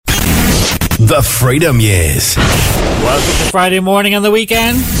The Freedom Years. Welcome to Friday morning and the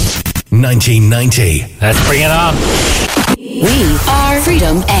weekend. 1990. Let's bring it on. We are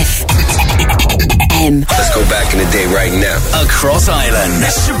Freedom FM. Let's go back in the day right now. Across Ireland.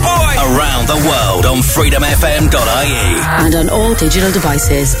 It's your boy. Around the world on freedomfm.ie. And on all digital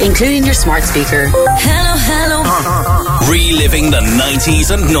devices, including your smart speaker. Hello, hello. Reliving the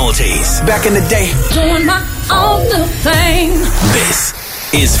 90s and noughties. Back in the day. Doing my own little thing. This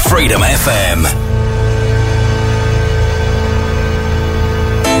is Freedom FM.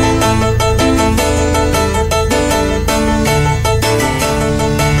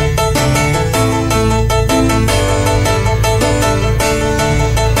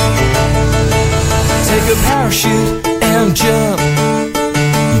 Take a parachute and jump.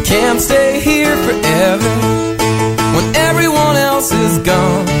 You can't stay here forever when everyone else is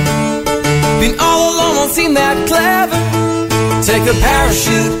gone. Being all alone won't seem that clever. Take a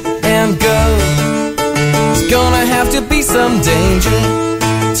parachute and go. There's gonna have to be some danger.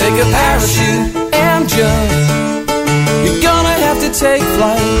 Take a parachute and jump. You're gonna have to take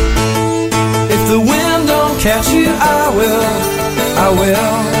flight. If the wind don't catch you, I will.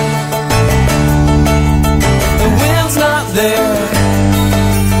 The wind's not there,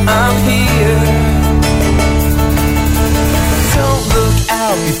 I'm here. Don't look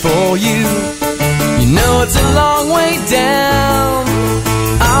out before you. You know it's a long way down.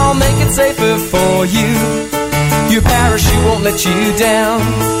 I'll make it safer for you. Your parachute won't let you down.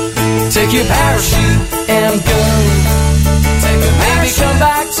 Take your parachute and go. Take a maybe come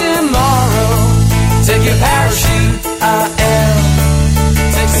back tomorrow. Take your parachute, I am.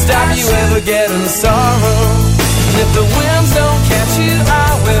 Stop you ever getting sorrow. And if the winds don't catch you,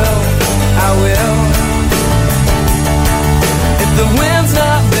 I will. If the wind's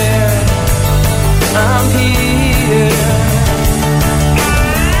not there, I'm here.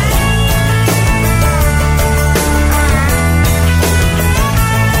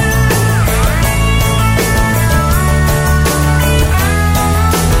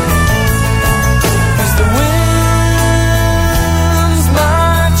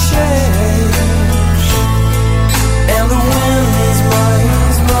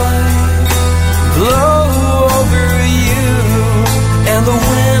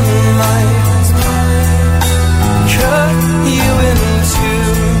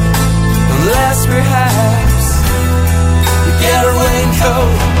 Perhaps you get a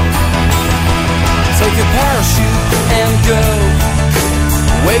raincoat. Take a parachute and go.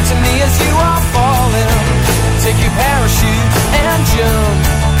 Wave to me as you are falling. Take your parachute and jump.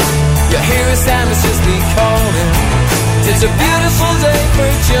 You hear a sound that's just me calling. It's a beautiful day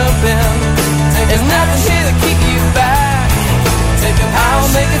for jumping. There's nothing here to keep you back. I'll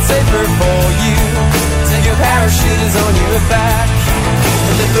make it safer for you. Take your parachute is on your back.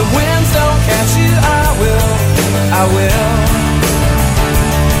 And if the winds don't catch you, I will.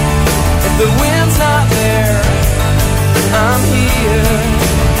 If the wind's not there, I'm here.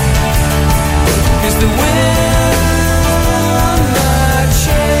 'Cause the wind might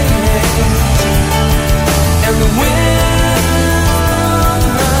change. And the wind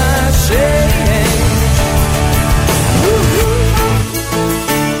might change. Woo-hoo.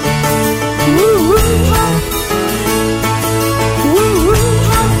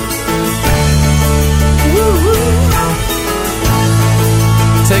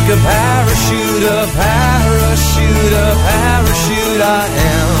 Take a parachute, I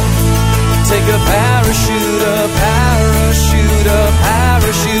am. Take a parachute,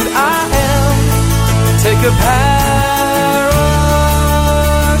 I am. Take a parachute,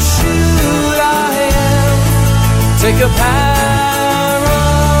 I am. Take a parachute,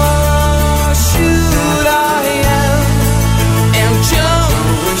 I am. And jump,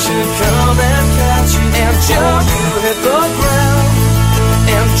 we should come and catch you. And jump, you hit the ground.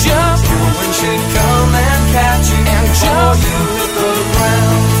 And jump, your wind should come and catch you. And jump, you hit the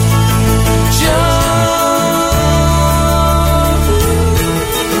ground. Jump.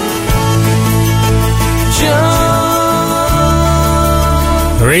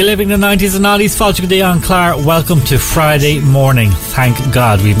 Reliving the 90s and 90s, Fáilte Deane Clark, welcome to Friday morning. Thank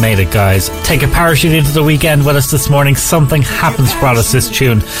God we've made it, guys. Take a parachute into the weekend with us this morning. Something Happens brought us this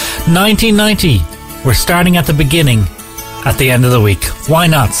tune. 1990, we're starting at the beginning. At the end of the week. Why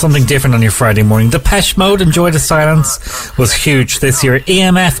not? Something different on your Friday morning. Depeche Mode, Enjoy the Silence, was huge this year.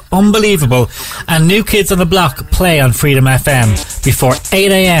 EMF, unbelievable. And New Kids on the Block play on Freedom FM before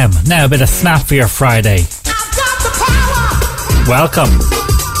 8 a.m. Now a bit of Snap for your Friday. I've got the power. Welcome.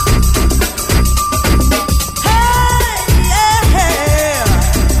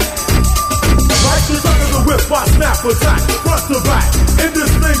 Right under the whip, I snap attack, front to back, in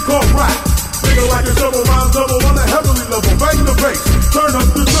this thing called rap. can shovel rhyme double on a heavenly level. Bang the bass, turn up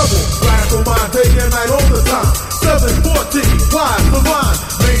the treble. Blast on mine day and night all the time. 714, wise the line.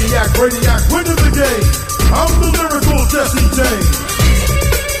 Maniac, radiac, winning the game. I'm the lyrical Jesse James.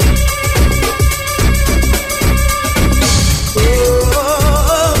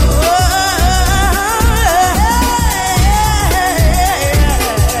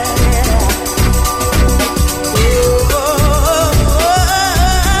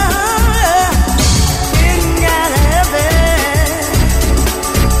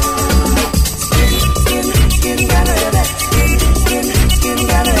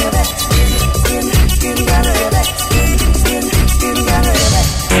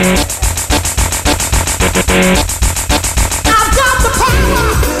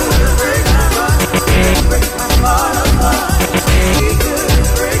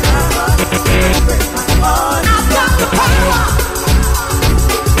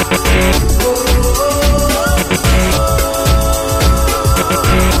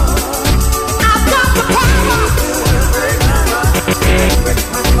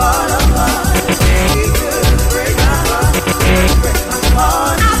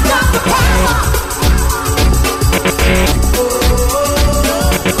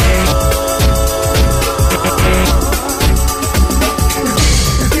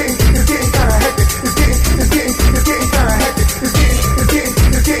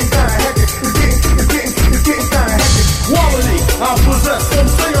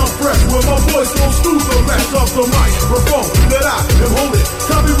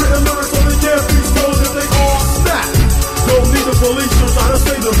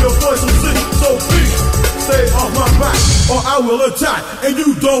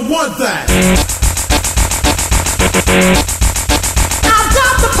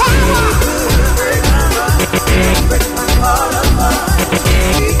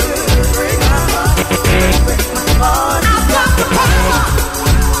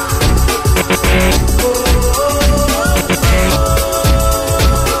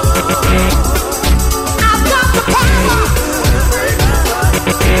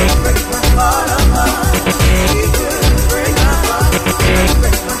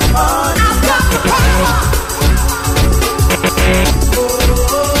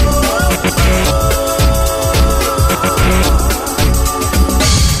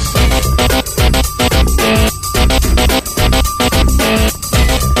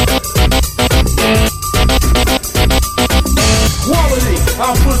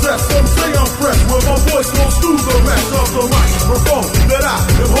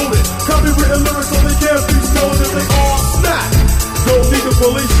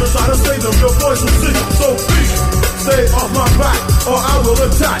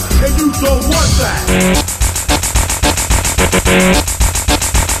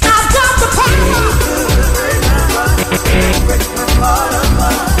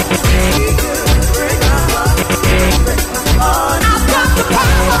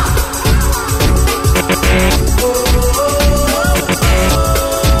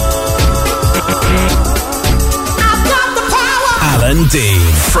 Deane,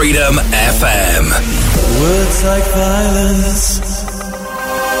 Freedom FM. Words like violence.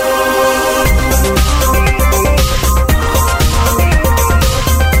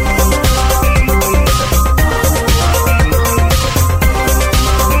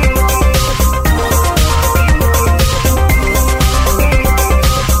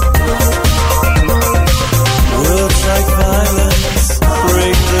 Words like violence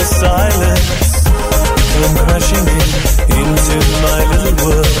break the silence, come crashing into my little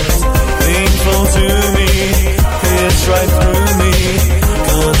world, painful to me, pierce right through me.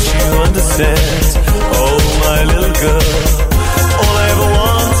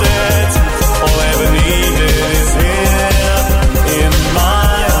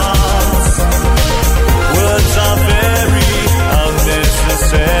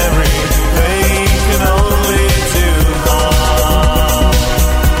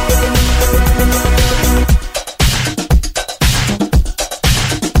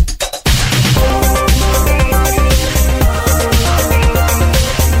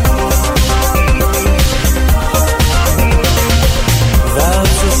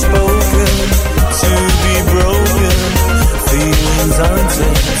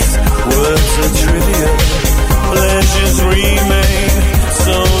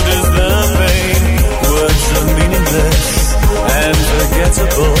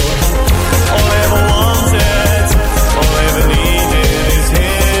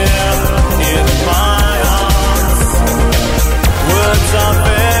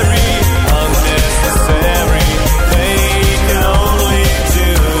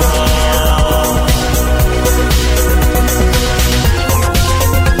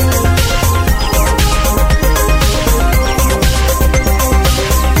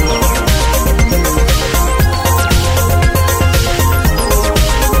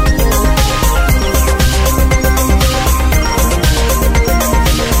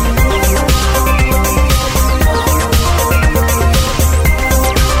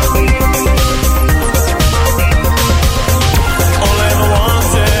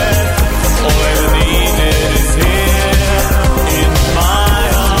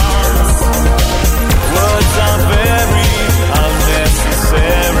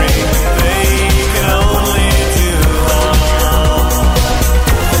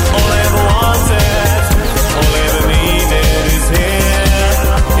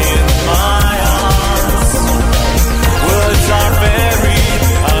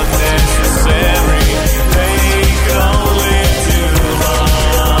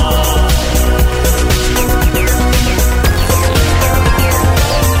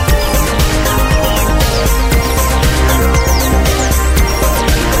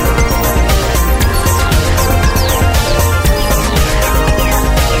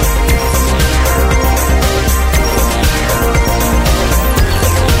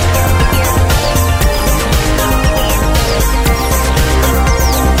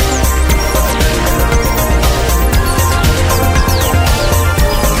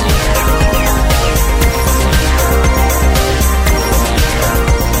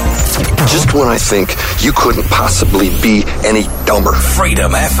 just when I think you couldn't possibly be any dumber.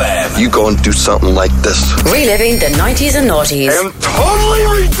 Freedom FM. You go and do something like this. Reliving the 90s and noughties. And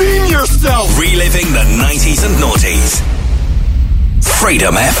totally redeem yourself. Reliving the 90s and noughties.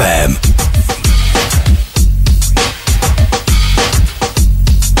 Freedom FM.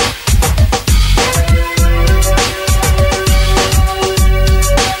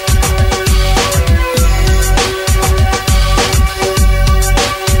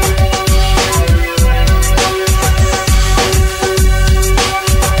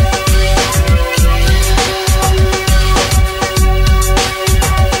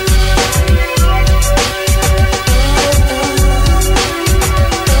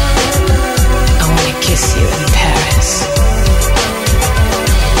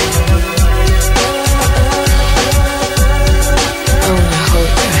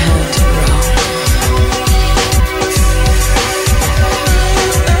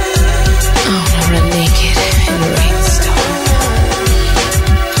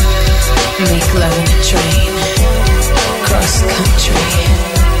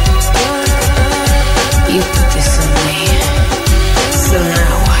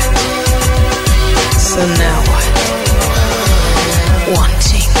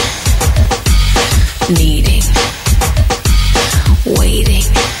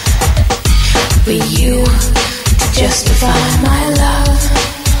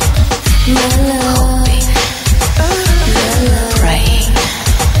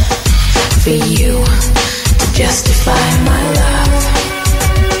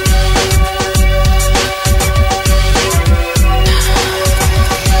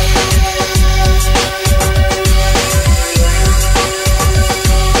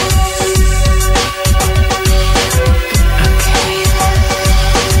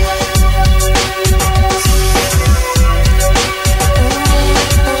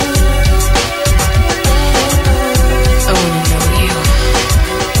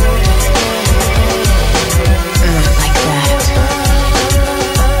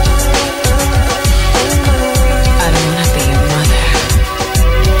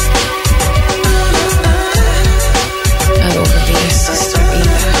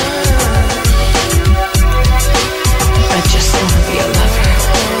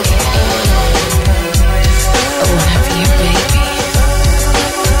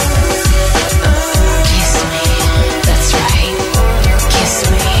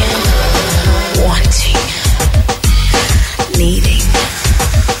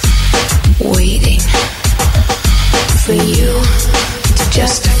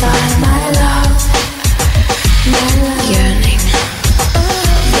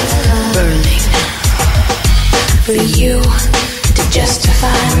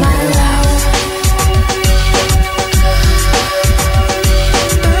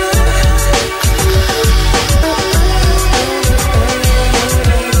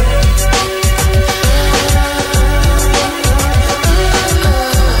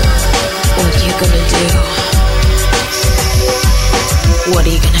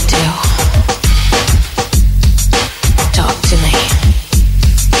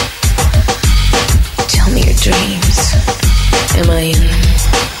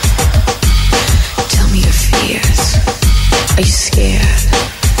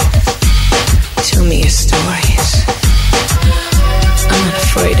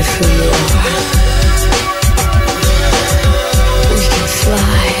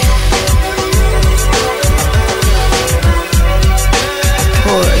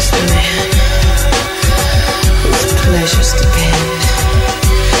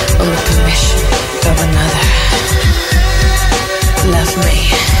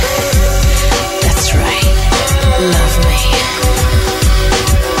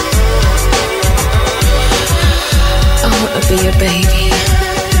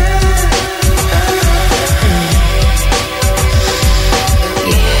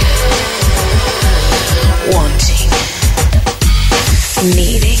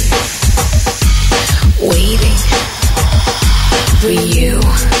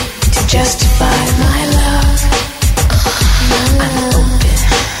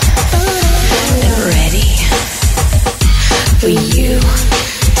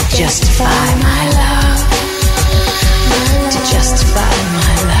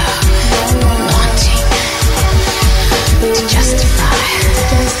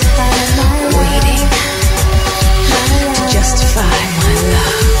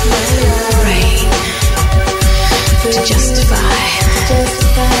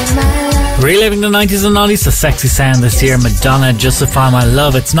 Reliving the 90s and 90s, the sexy sound this year, Madonna, Justify My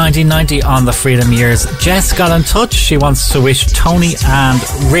Love. It's 1990 on the Freedom Years. Jess got in touch. She wants to wish Tony and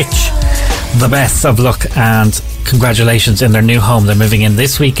Rich The best of luck and congratulations in their new home. They're moving in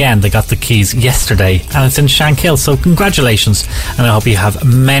this weekend. They got the keys yesterday and it's in Shankill, so congratulations, and I hope you have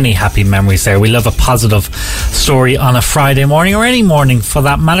many happy memories there. We love a positive story on a Friday morning, or any morning for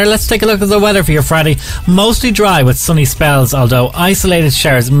that matter. Let's take a look at the weather for your Friday. Mostly dry with sunny spells, although isolated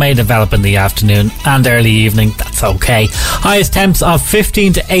showers may develop in the afternoon and early evening. That's okay. Highest temps of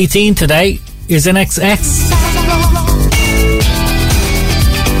 15 to 18 today. Here's NXX.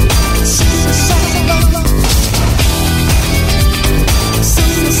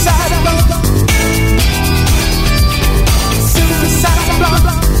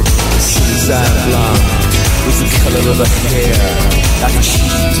 Blonde was the color of her hair, like a cheap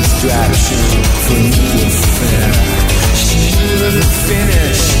distraction for a new affair. She knew the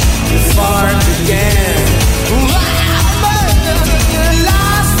finish before it began.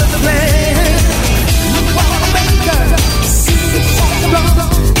 Lost the plan. You wanna make her suicide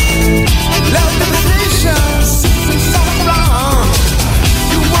blonde. Love devastation, suicide blonde.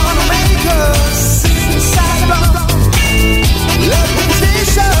 You wanna make her suicide blonde. Love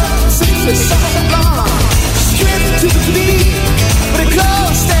devastation. Suicide blonde, stripped to the beat, but her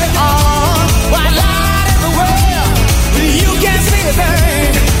clothes stay on. White light everywhere, you can't see a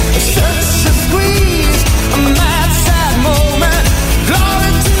thing. Such a squeeze, a mad sad moment.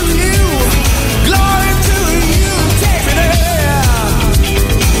 Glory to you, take me there.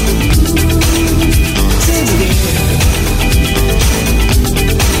 Take me there.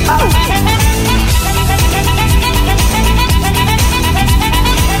 Oh.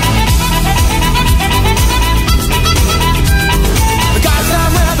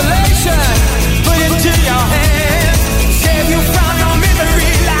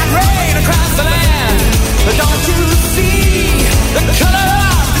 But don't you see the color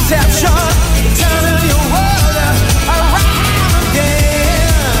of deception turning your world around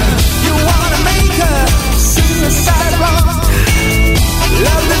again? You wanna make her suicide blonde.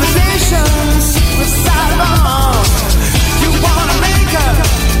 Love devastation, suicide blonde. You wanna make her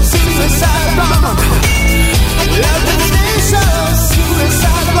suicide blonde. Love devastation,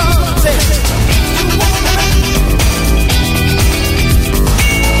 suicide blonde. You wanna make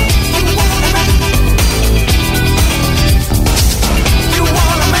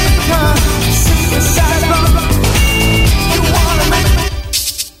suicide blonde. You wanna make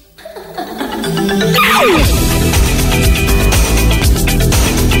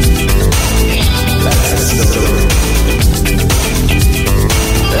that's the story.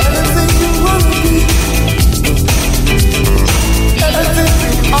 Everything you wanna be, everything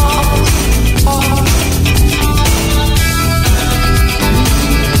you are.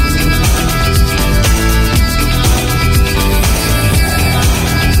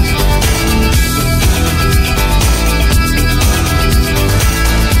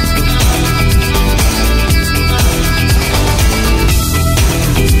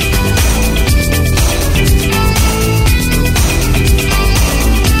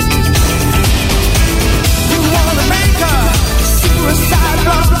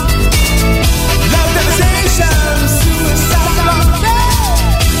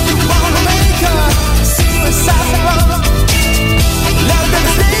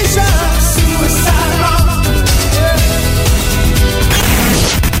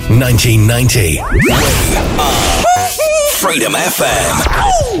 1990. Freedom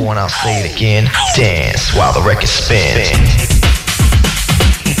FM. When I'll say it again, dance while the record spins.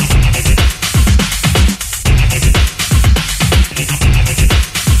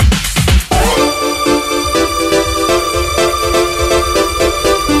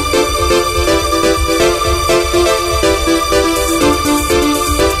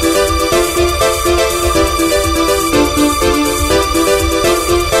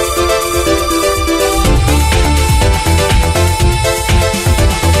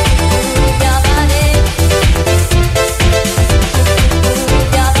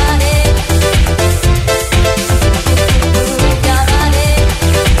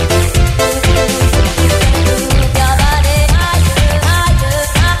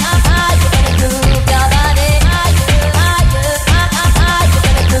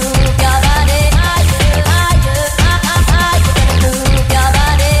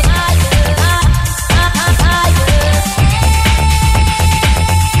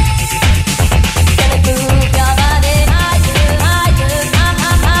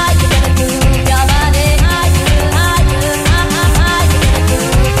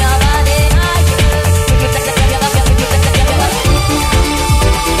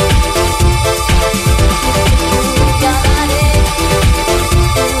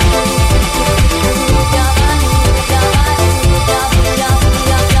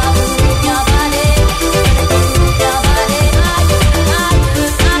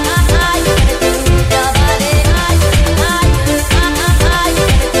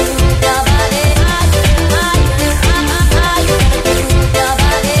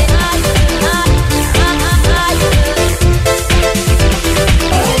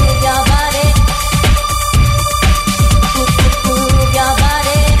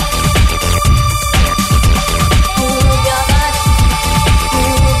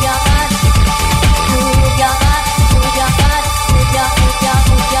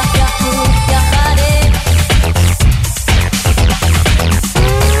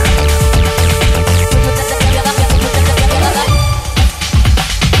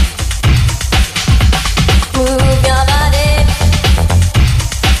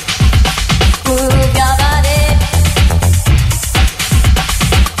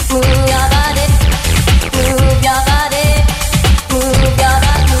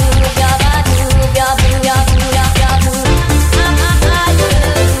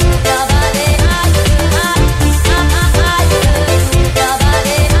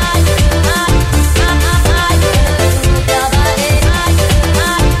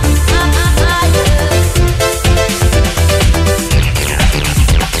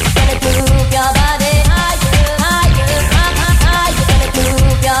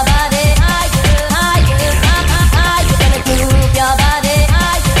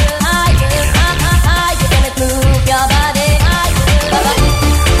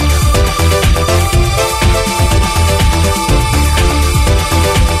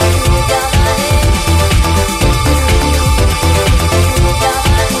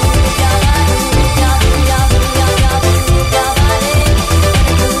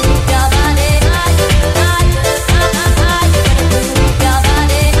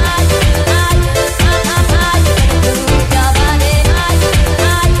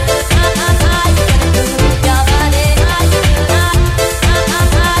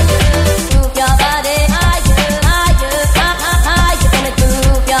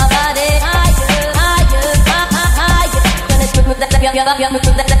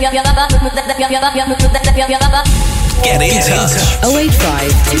 Get in touch.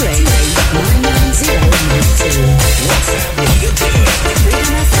 085 28 990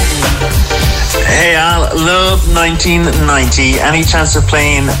 Hey Al, love 1990. Any chance of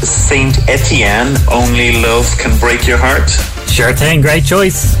playing Saint Etienne? Only love can break your heart. Sure thing, great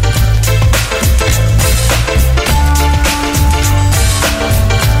choice.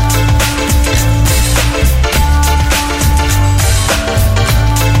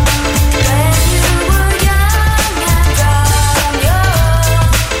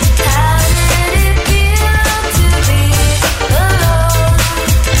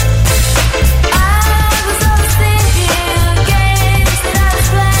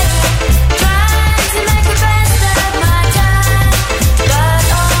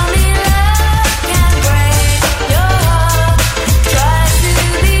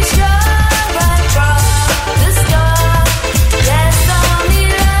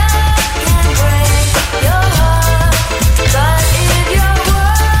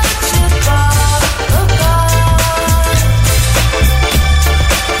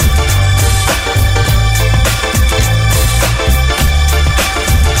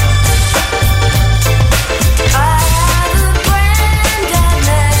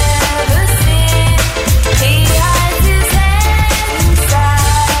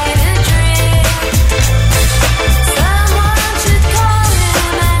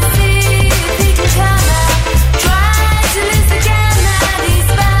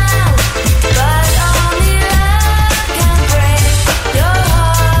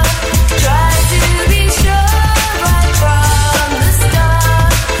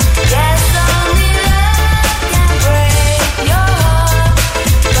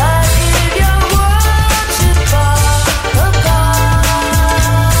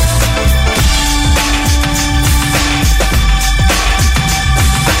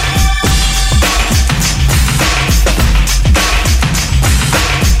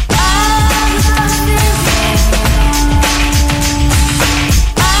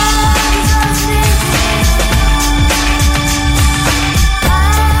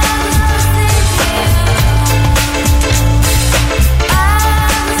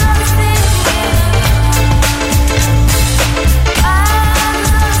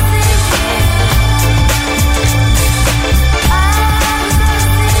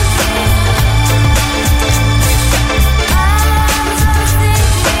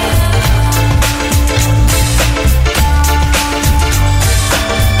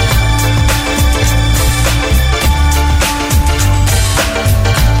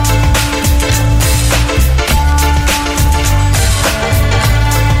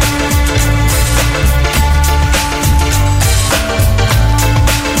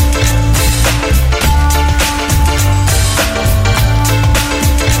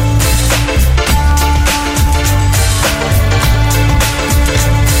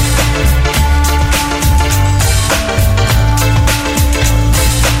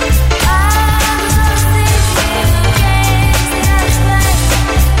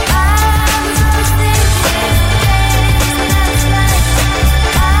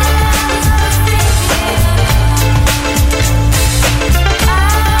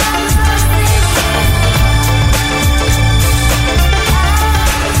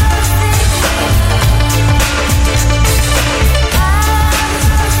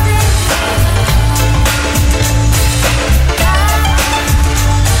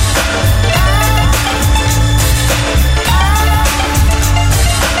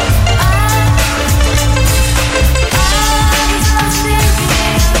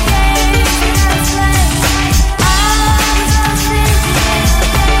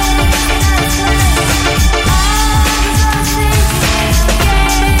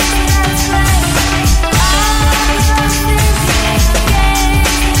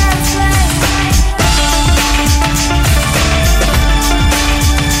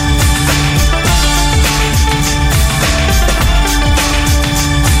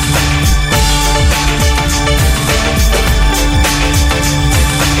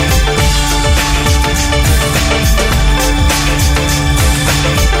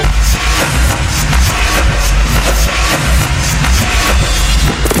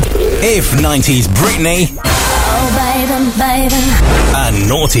 If 90s Britney and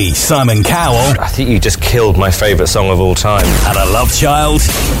naughty Simon Cowell, I think you just killed my favourite song of all time. had a love child,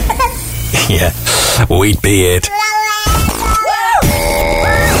 yeah, we'd be it.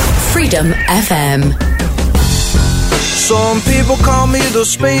 Freedom FM. Some people call me the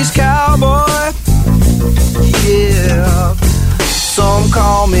space cowboy. Yeah. Some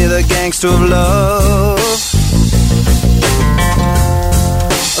call me the gangster of love.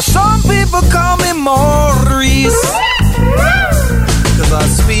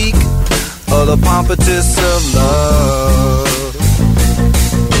 speak of the pompatus of love.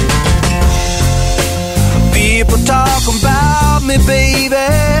 People talk about me, baby,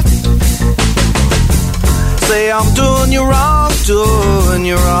 say I'm doing you wrong, doing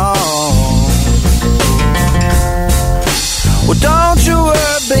you wrong. Well, don't you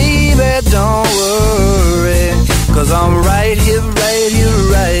worry, baby, don't worry, 'cause I'm right here, right here,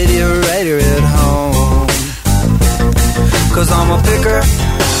 right here, right here at home. 'Cause I'm a picker,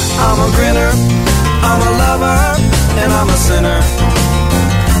 I'm a grinner, I'm a lover, and I'm a sinner.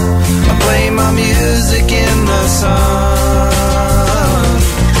 I play my music in the sun.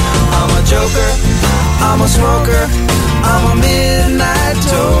 I'm a joker, I'm a smoker, I'm a midnight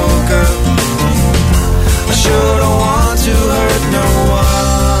toker. I sure don't want to hurt no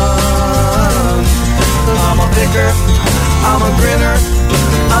one. I'm a picker, I'm a grinner,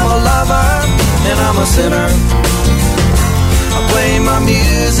 I'm a lover, and I'm a sinner. I play my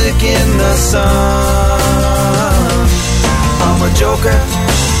music in the sun. I'm a joker,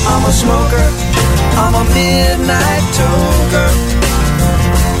 I'm a smoker, I'm a midnight toker.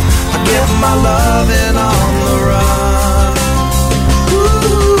 I get my loving on the run.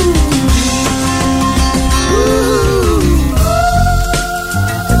 Ooh. Ooh.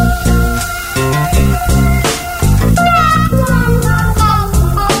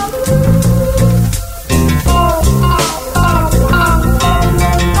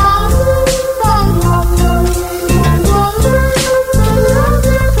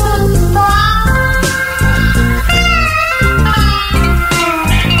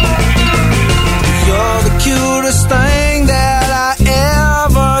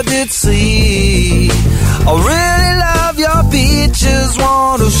 I really love your beaches,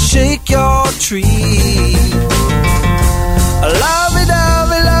 want to shake your tree. I love it, love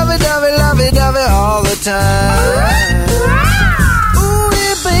it, love it, love it, love it, love it all the time. Ooh,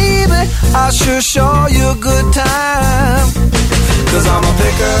 yeah, baby, I sure show you a good time. 'Cause I'm a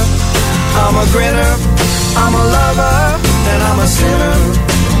picker, I'm a grinner, I'm a lover, and I'm a sinner.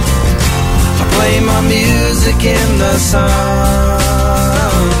 I play my music in the sun.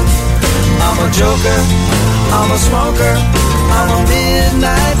 I'm a joker, I'm a smoker, I'm a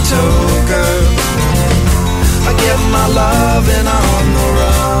midnight toker. I get my loving on the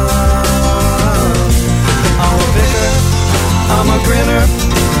run. I'm a picker, I'm a grinner,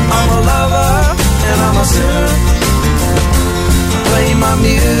 I'm a lover, and I'm a sinner. I play my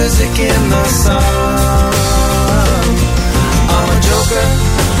music in the sun. I'm a joker,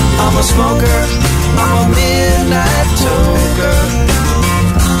 I'm a smoker, I'm a midnight toker.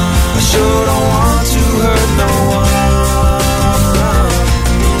 I sure don't want to hurt no one.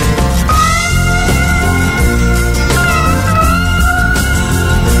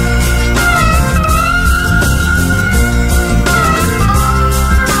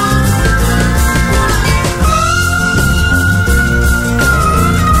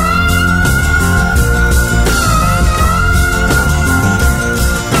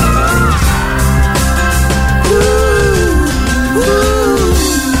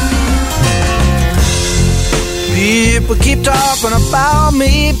 People keep talking about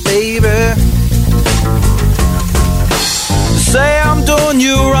me, baby. Say I'm doing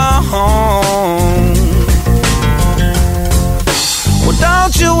you wrong. Well,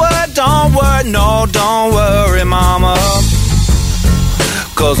 don't you worry, don't worry, no, don't worry, mama,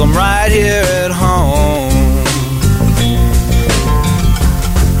 'cause I'm right here at home.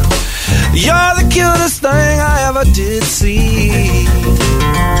 You're the cutest thing I ever did see.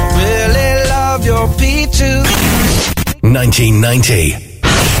 Really love your peaches. 1990.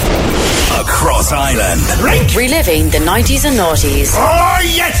 Across Ireland. Reliving the 90s and noughties. Oh,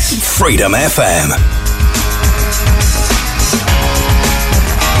 yes! Freedom FM.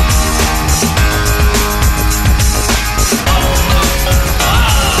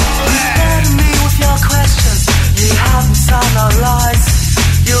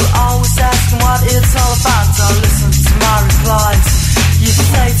 What it's all about, don't listen to my replies. You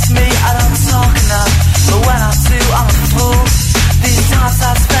say to me I don't talk enough, but when I do I'm a fool. These times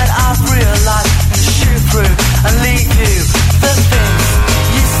I've spent I've realized I'm gonna shoot through and leave you. The things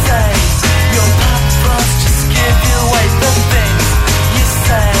you say, your paparazzi just give you away. The things you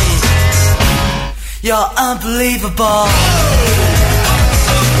say, you're unbelievable.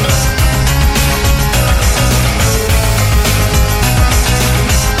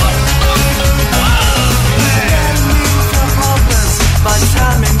 By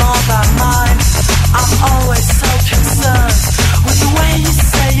telling me more about mine, I'm always so concerned with the way you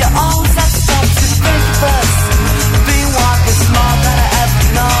say you always have to stop to think of us. Being one is more than I ever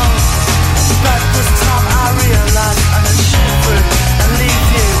know, but this time I realize I'm gonna shoot through and leave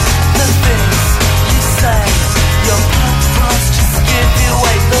you.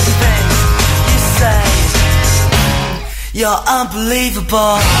 You're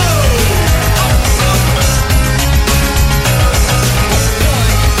unbelievable.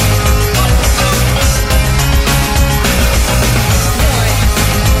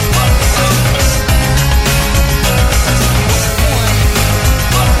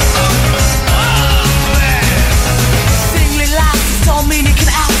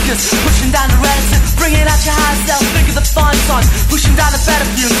 Pushing down the relative, bringing out your higher self. Think of the fun times, pushing down the better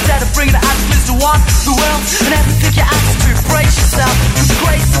view instead of bringing the attitudes to one, the world, and everything your attitude. Brace yourself, with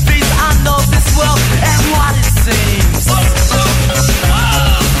grace and peace. I know this world and what it seems. It's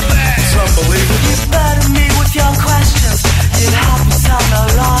unbelievable. You burden me with your questions. You help me tell no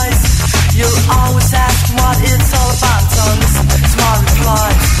lies. You're always asking what it's all about. So listen to my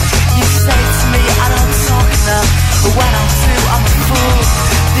replies. You say to me I don't talk enough, but when I do I'm a fool.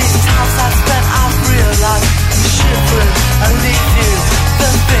 These times I've spent, I've realized I'm shivering and leave you.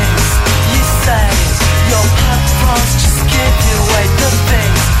 The things you say, your purpose just give you away. The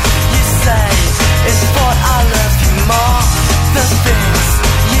things you say, is thought I love you more. The things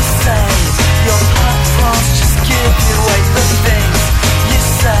you say, your purpose just give you away. The things you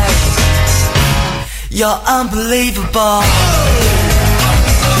say, you're unbelievable.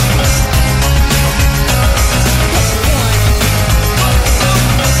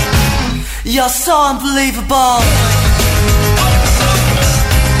 You're so unbelievable.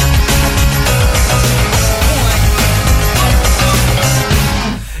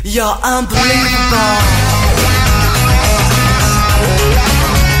 You're unbelievable.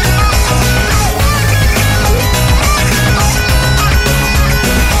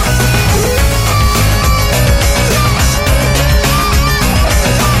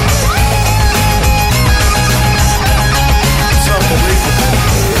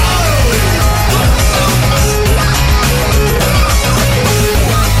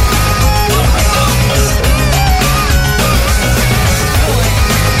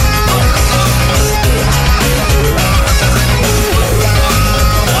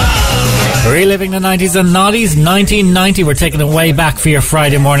 Reliving the 90s and noughties. 1990, we're taking it way back for your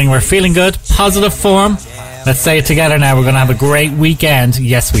Friday morning. We're feeling good, positive form. Let's say it together now. We're going to have a great weekend.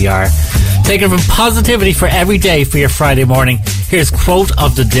 Yes, we are. Taking from positivity for every day for your Friday morning. Here's quote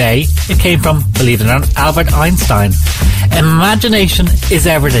of the day. It came from, believe it or not, Albert Einstein. Imagination is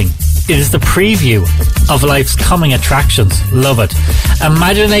everything. It is the preview of life's coming attractions. Love it.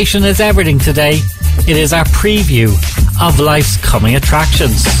 Imagination is everything today. It is our preview of life's coming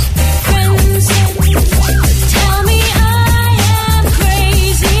attractions. Tell me I am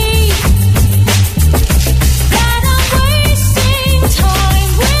crazy, that I'm wasting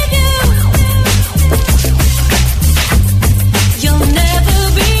time with you. You'll never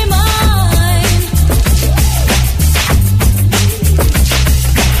be mine.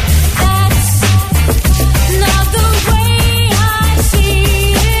 That's not the way I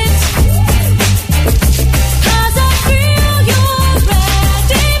see it, 'cause I feel you're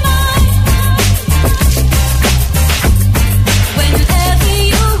ready mine. Whenever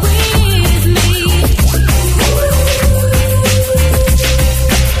you're with me,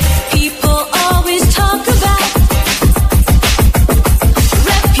 people always talk about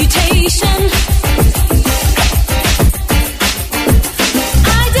reputation. I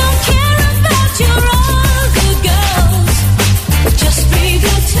don't care about your other girls, just be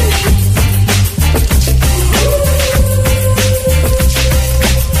good to me.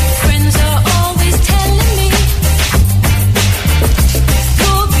 Friends are always telling me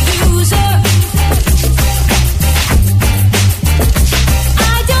you're a user. I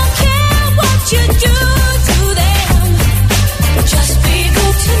don't care what you do to them, just be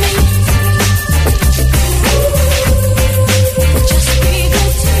good to me. Just be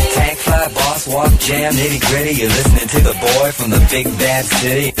good to me. Tank fly, boss walk, jam, nitty gritty. You're listening to the boy from the big bad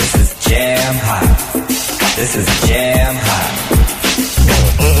city. This is Jam Hot. This is Jam Hot.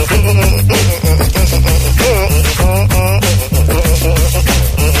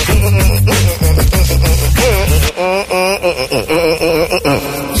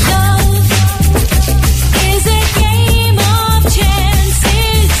 Love is a game of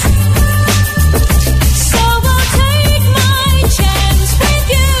chances, so I'll take my chance with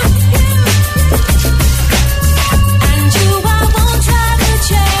you. And you I won't try to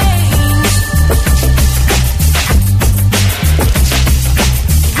change.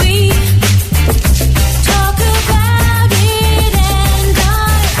 We talk about it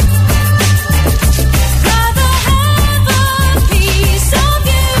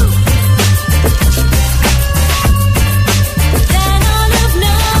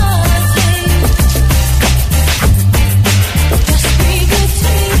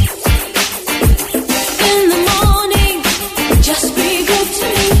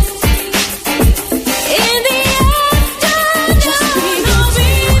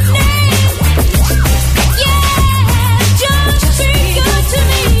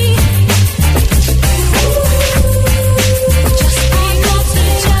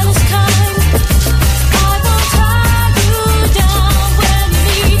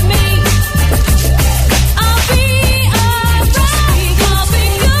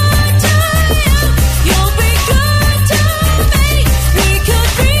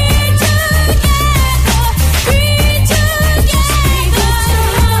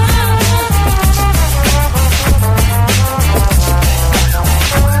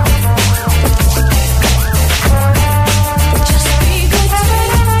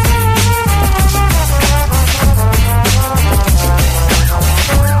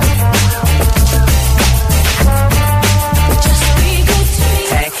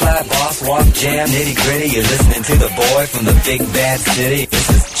swap, jam, nitty gritty. You're listening to the boy from the big bad city. This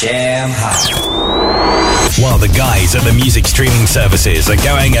is Jam Hot. While the guys at the music streaming services are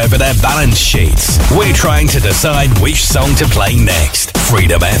going over their balance sheets, we're trying to decide which song to play next.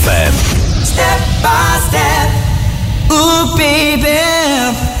 Freedom FM. Step by step, ooh baby,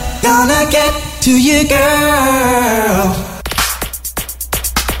 gonna get to you, girl.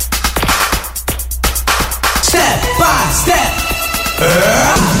 Step by step.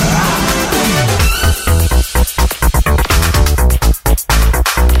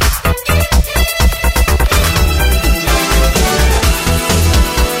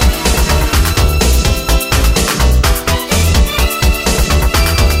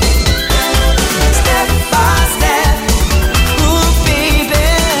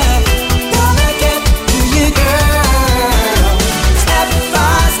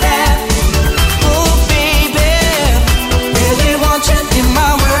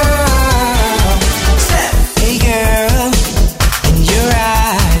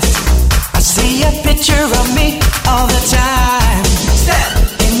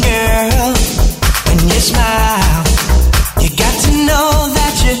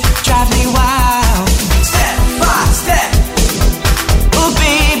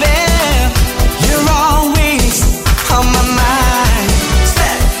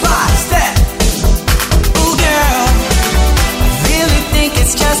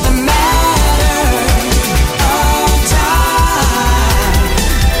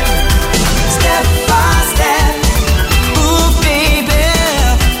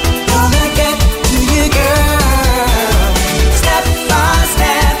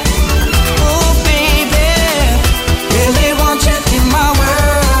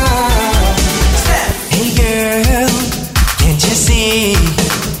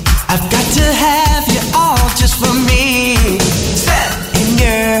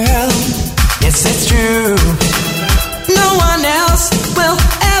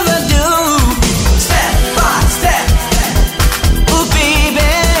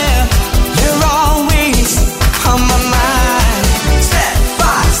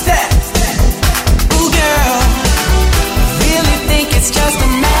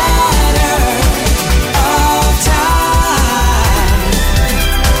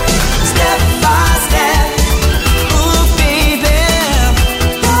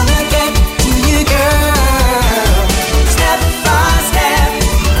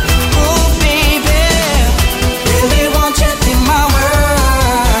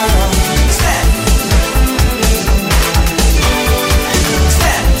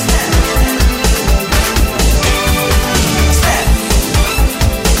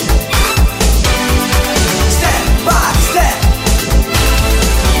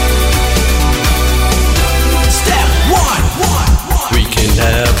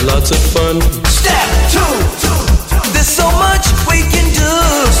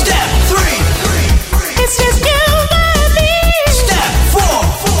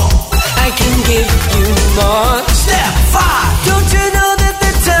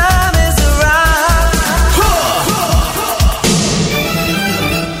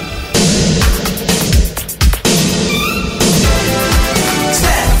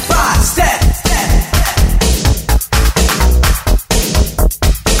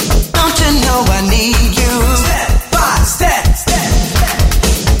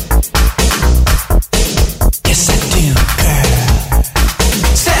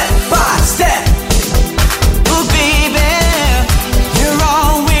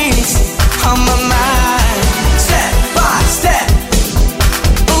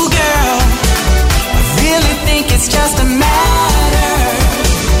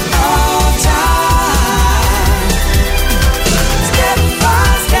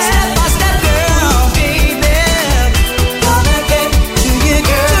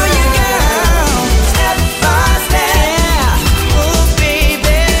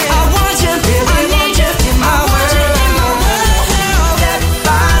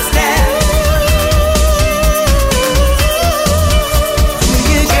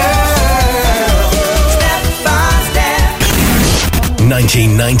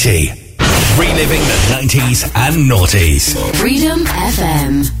 Reliving the 90s and noughties. Freedom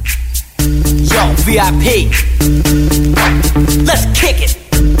FM. Yo, VIP. Let's kick it.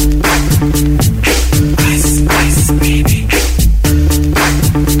 Ice, ice, baby.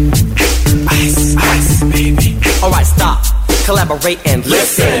 Ice, ice, baby. Alright, stop. Collaborate and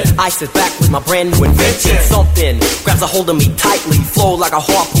listen. I sit back with my brand new invention. Something grabs a hold of me tightly. Flow like a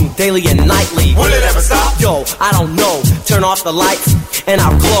harpoon daily and nightly. Will it ever stop? Yo, I don't know. Turn off the lights and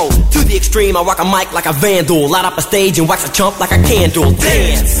I'll glow. To the extreme, I rock a mic like a vandal. Light up a stage and wax a chump like a candle.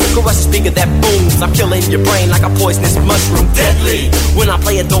 Dance. Caress the speaker that booms. I'm killing your brain like a poisonous mushroom. Deadly. When I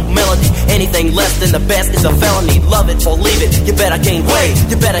play a dope melody, anything less than the best is a felony. Love it or leave it, you better gain weight.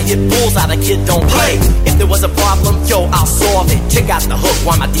 You better hit bullseye, the kid don't play. If there was a problem, yo, I'll solve it. Check out the hook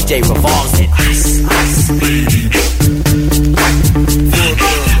while my DJ revolves it. Ice, ice, baby.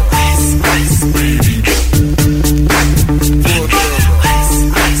 Ice, ice, baby. Ice,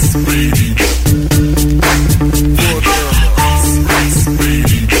 ice, baby.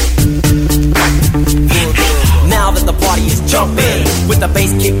 Now that the party is jumping, with the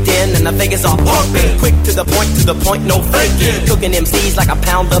bass kicked in and the Vegas are pumping. Quick to the point, no faking. Cooking MCs like a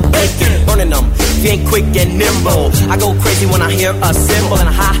pound of bacon. Burning them, if you ain't quick and nimble. I go crazy when I hear a cymbal and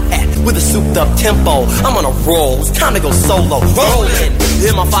a hi-hat with a souped up tempo. I'm on a roll, it's time to go solo. Rolling,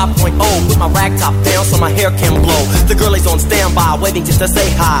 hit my 5.0 with my rag top down so my hair can blow. The girl is on standby, waiting just to say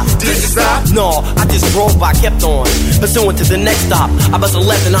hi. Did you stop? No, I just drove by, kept on pursuing to the next stop. I bust a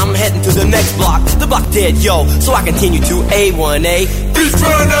left and I'm heading to the next block. The block dead, yo, so I continue to A1A.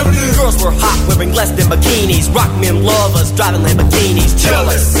 Girls were hot, wearing less than bikinis. Rock men lovers, driving Lamborghinis.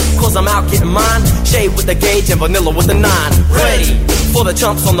 Jealous, cause I'm out getting mine. Shade with the gauge and vanilla with the 9. Ready for the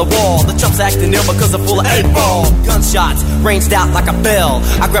chumps on the wall. The chumps acting ill because they're full of 8-ball. Gunshots ranged out like a bell.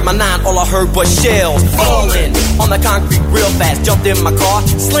 I grabbed my 9, all I heard was shells falling on the concrete real fast. Jumped in my car,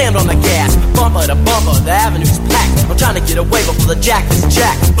 slammed on the gas. Bumper to bumper, the avenue's packed. I'm trying to get away before the jack is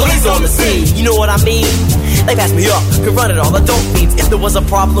jacked. Police on the scene, you know what I mean? They passed me up, could run it all, the dope fiends. If there was a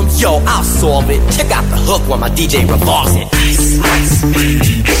problem, yo, I'll solve it. Check out the hook while my DJ revolves it. Ice, ice,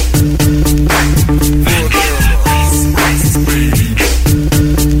 baby. Ice, ice, baby.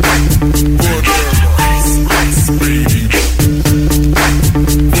 Ice, ice, baby.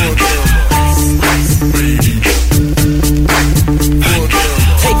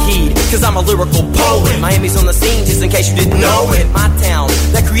 Take heed, cause I'm a lyrical poet. Miami's on the scene, just in case you didn't know it. My town,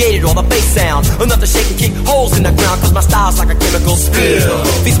 that created all the bass sound. Enough to shake and kick holes in the ground, cause my style's like a chemical spill.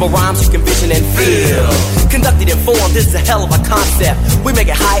 Feasible rhymes you can vision and feel. Conducted in form, this is a hell of a concept. We make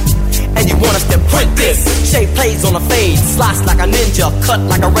it hype, and you want us to print this. Shape plays on a fade, slice like a ninja, cut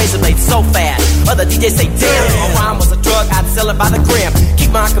like a razor blade so fast. Other DJs say, damn, a rhyme was a drug, I'd sell it by the gram.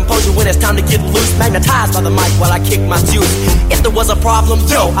 Keep my composure when it's time to get loose. Magnetized by the mic while I kick my juice. If there was a problem,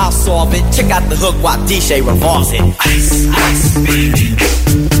 yo, I'll solve it. Check out the hook while DJ revolves it. Ice, ice, baby.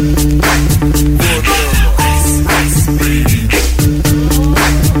 Ice, ice, baby.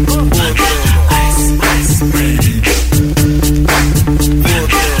 Ice, ice, baby.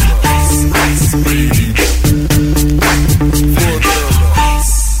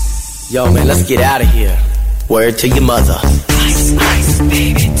 Yo, man, let's get out of here. Word to your mother. Ice, ice,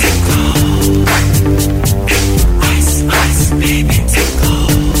 baby, tickle. Ice, ice, baby, tickle.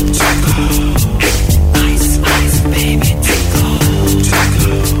 Tickle. Ice, ice, baby, tickle.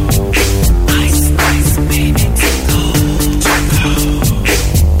 Tickle. Ice, ice, baby, tickle. Tickle.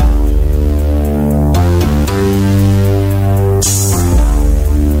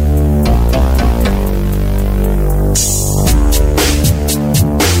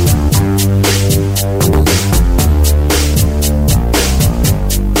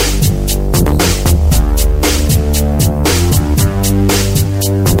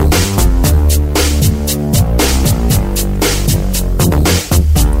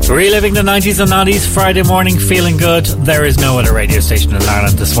 Reliving the 90s and 90s, Friday morning, feeling good. There is no other radio station in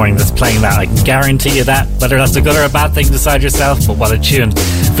Ireland this morning that's playing that. I can guarantee you that. Whether that's a good or a bad thing, decide yourself. But what a tune.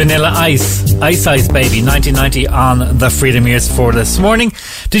 Vanilla Ice, Ice Ice Baby, 1990 on the Freedom Ears for this morning.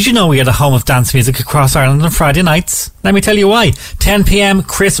 Did you know we are the home of dance music across Ireland on Friday nights? Let me tell you why. 10 p.m,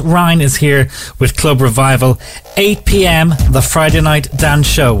 Chris Ryan is here with Club Revival. 8 p.m, the Friday night dance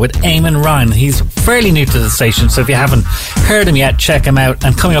show with Eamon Ryan. He's fairly new to the station, so if you haven't heard him yet, check him out.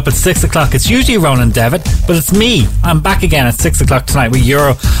 And coming up at 6 o'clock, it's usually Ronan Devitt, but it's me. I'm back again at 6 o'clock tonight with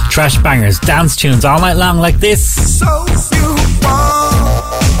Euro Trash Bangers, dance tunes all night long like this. So you want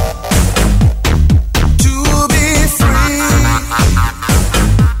to be free,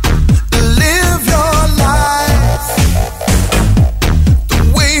 live your life the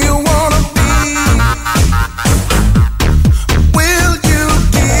way you wanna be. Will you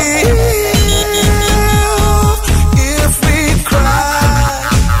give if we cry?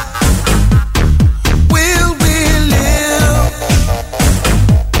 Will we live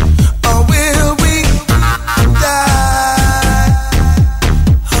or will we die?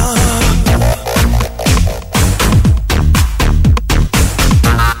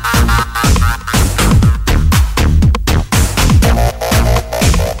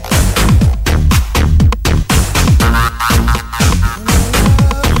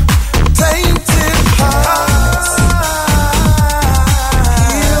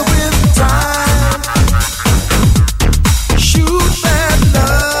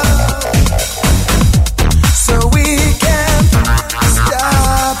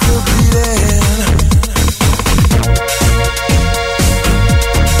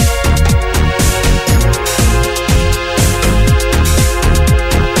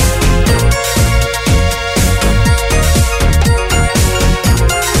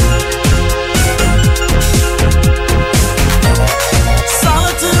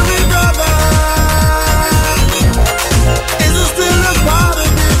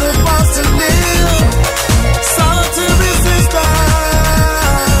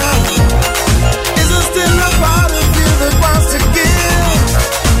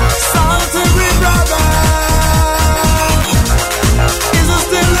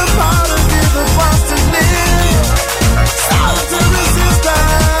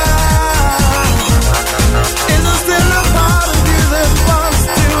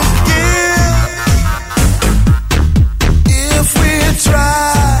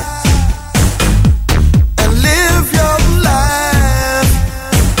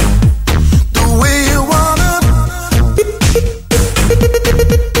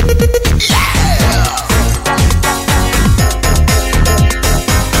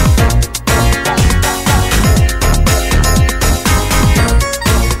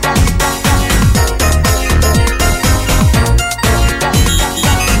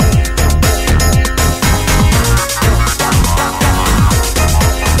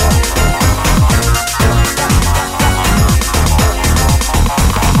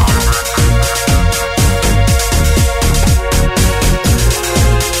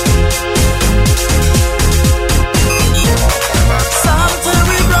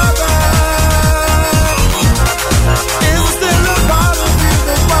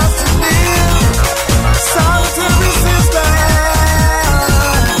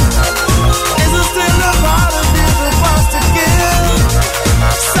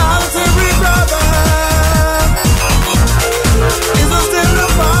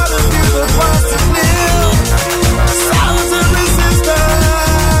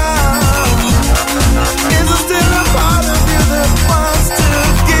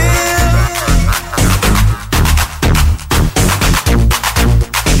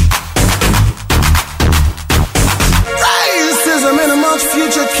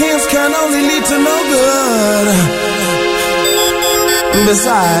 future kings can only lead to no good.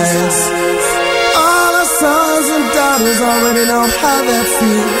 Besides, all our sons and daughters already know how that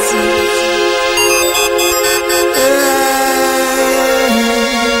feels.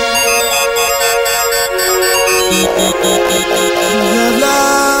 Good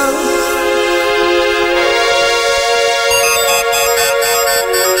love.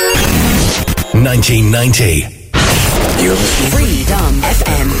 1990. You're listening. Freedom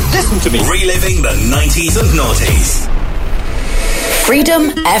FM. Listen to me. Reliving the 90s and noughties. Freedom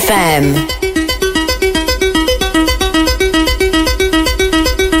FM.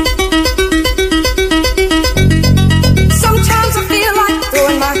 Sometimes I feel like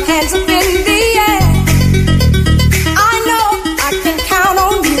throwing my hands up in the air. I know I can count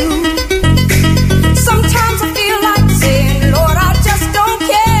on you. Sometimes I feel like saying, Lord, I just don't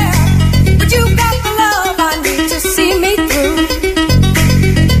care. But you got the love I need to see me through.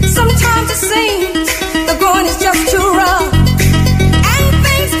 Sometimes it seems the going is just too rough. And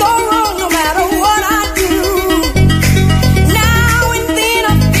things go wrong no matter what I do. Now and then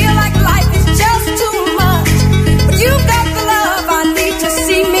I feel like life is just too much. But you got the love I need to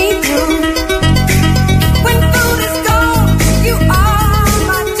see me through. When food is gone, you are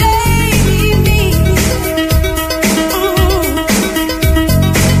my daily need.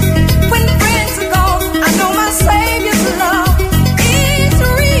 When friends are gone, I know my Savior's love is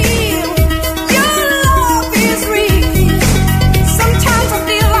real. Your love is real. Sometimes I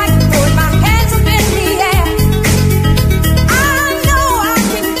feel like throwing my hands up in the air. I know I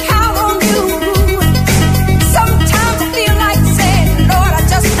can count on you. Sometimes I feel like saying, Lord, I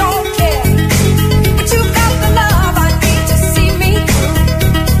just don't care. But you got the love I need to see me through.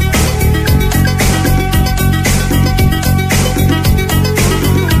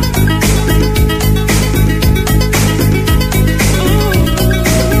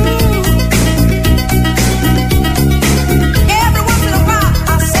 Every once in a while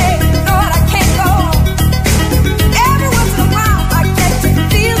I say, Lord, I can't go on. Every once in a while I get to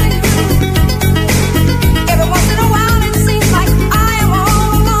feeling you. Every once in a while it seems like I am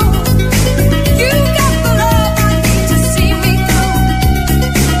all alone. You got the love I need to see me through.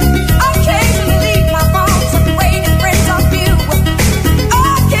 Occasionally my thoughts are waiting friends of you.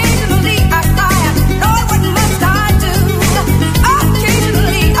 Occasionally I cry out, Lord, what must I do?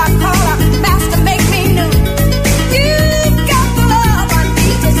 Occasionally I call out, Master, make me new. You got the love I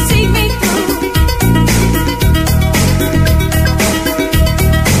need to see me through.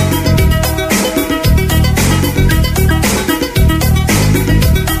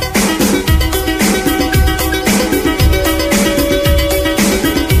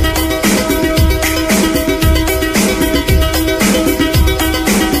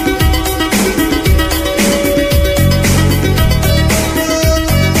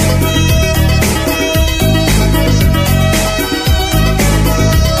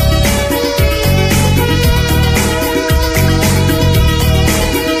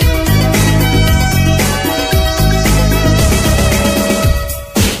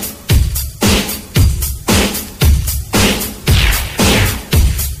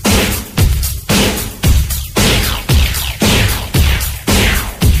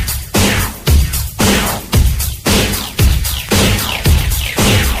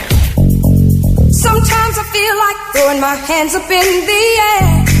 Sometimes I feel like throwing my hands up in the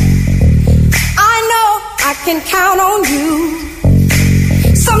air. I know I can count on you.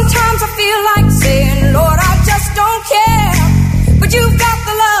 Sometimes I feel like saying, Lord, I just don't care. But you've got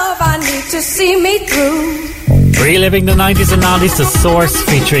the love I need to see me through. Reliving the 90s and noughties, The Source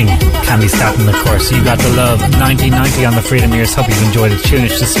featuring Candy Staton, of course. You got the love 1990 on the Freedom Years. Hope you've enjoyed the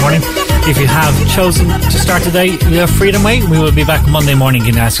tune-ish this morning. If you have chosen to start today the Freedom Way, we will be back Monday morning.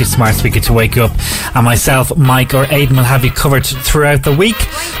 You can ask your smart speaker to wake you up. And myself, Mike or Aidan will have you covered throughout the week.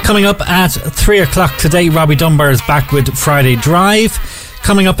 Coming up at 3 o'clock today, Robbie Dunbar is back with Friday Drive.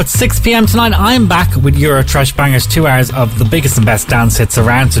 Coming up at 6 p.m. tonight, I'm back with Euro Trash Bangers, 2 hours of the biggest and best dance hits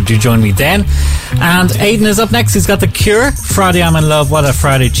around, so do join me then. And Aidan is up next. He's got The Cure, Friday I'm in Love, what a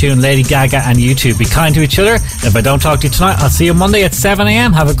Friday tune. Lady Gaga and U2. Be kind to each other. If I don't talk to you tonight, I'll see you Monday at 7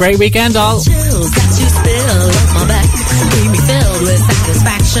 a.m. Have a great weekend, all. Chills that you spill up my back, leave me filled with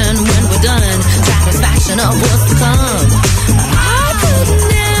satisfaction when we're done. Satisfaction of what's to come. I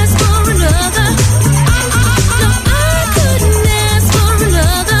couldn't ask for another.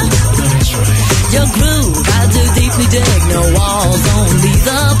 Your groove, I do deeply dig. No walls, only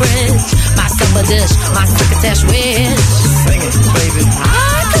the bridge. My supper dish, my crocketesh wish. Sing it, baby.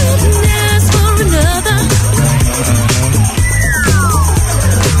 I couldn't ask for another.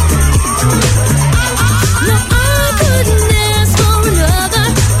 No, I couldn't ask for another.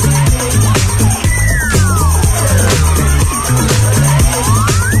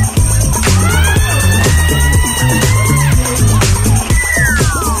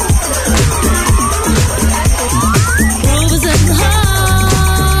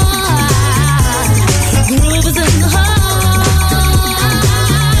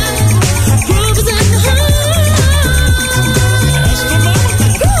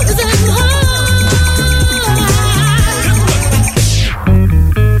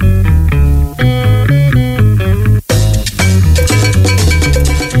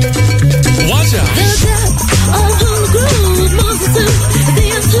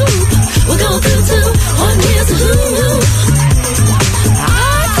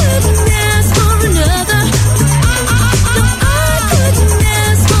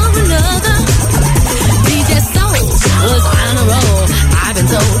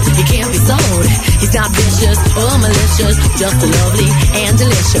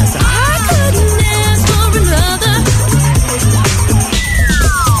 precious. I couldn't ask for another.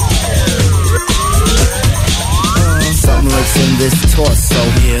 Something lurks in this torso.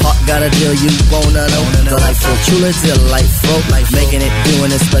 Heart got a deal you wanna know. Delightful, truly delightful. Making it,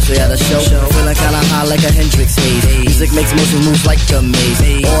 doing it, especially at a show. Feeling kinda high like a Hendrix haze. Music makes motion moves like a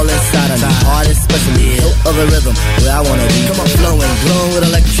maze. All inside of me, heart especially. Hilt of the rhythm, where I wanna be. Come on, flowing, glowing with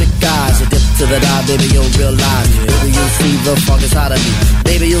electric eyes. You dip to the dive, baby, you'll realize. Baby, you'll see the funk inside of me.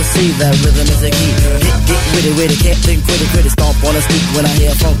 Baby, you'll see that rhythm is a key. Get with it, can't think, quit it. Stomp on the street when I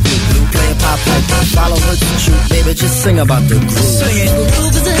hear funk blue. Playing pop pipe, follow her to shoot. Baby, just sing about the groove. The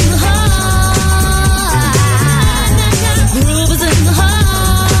groove is in the heart.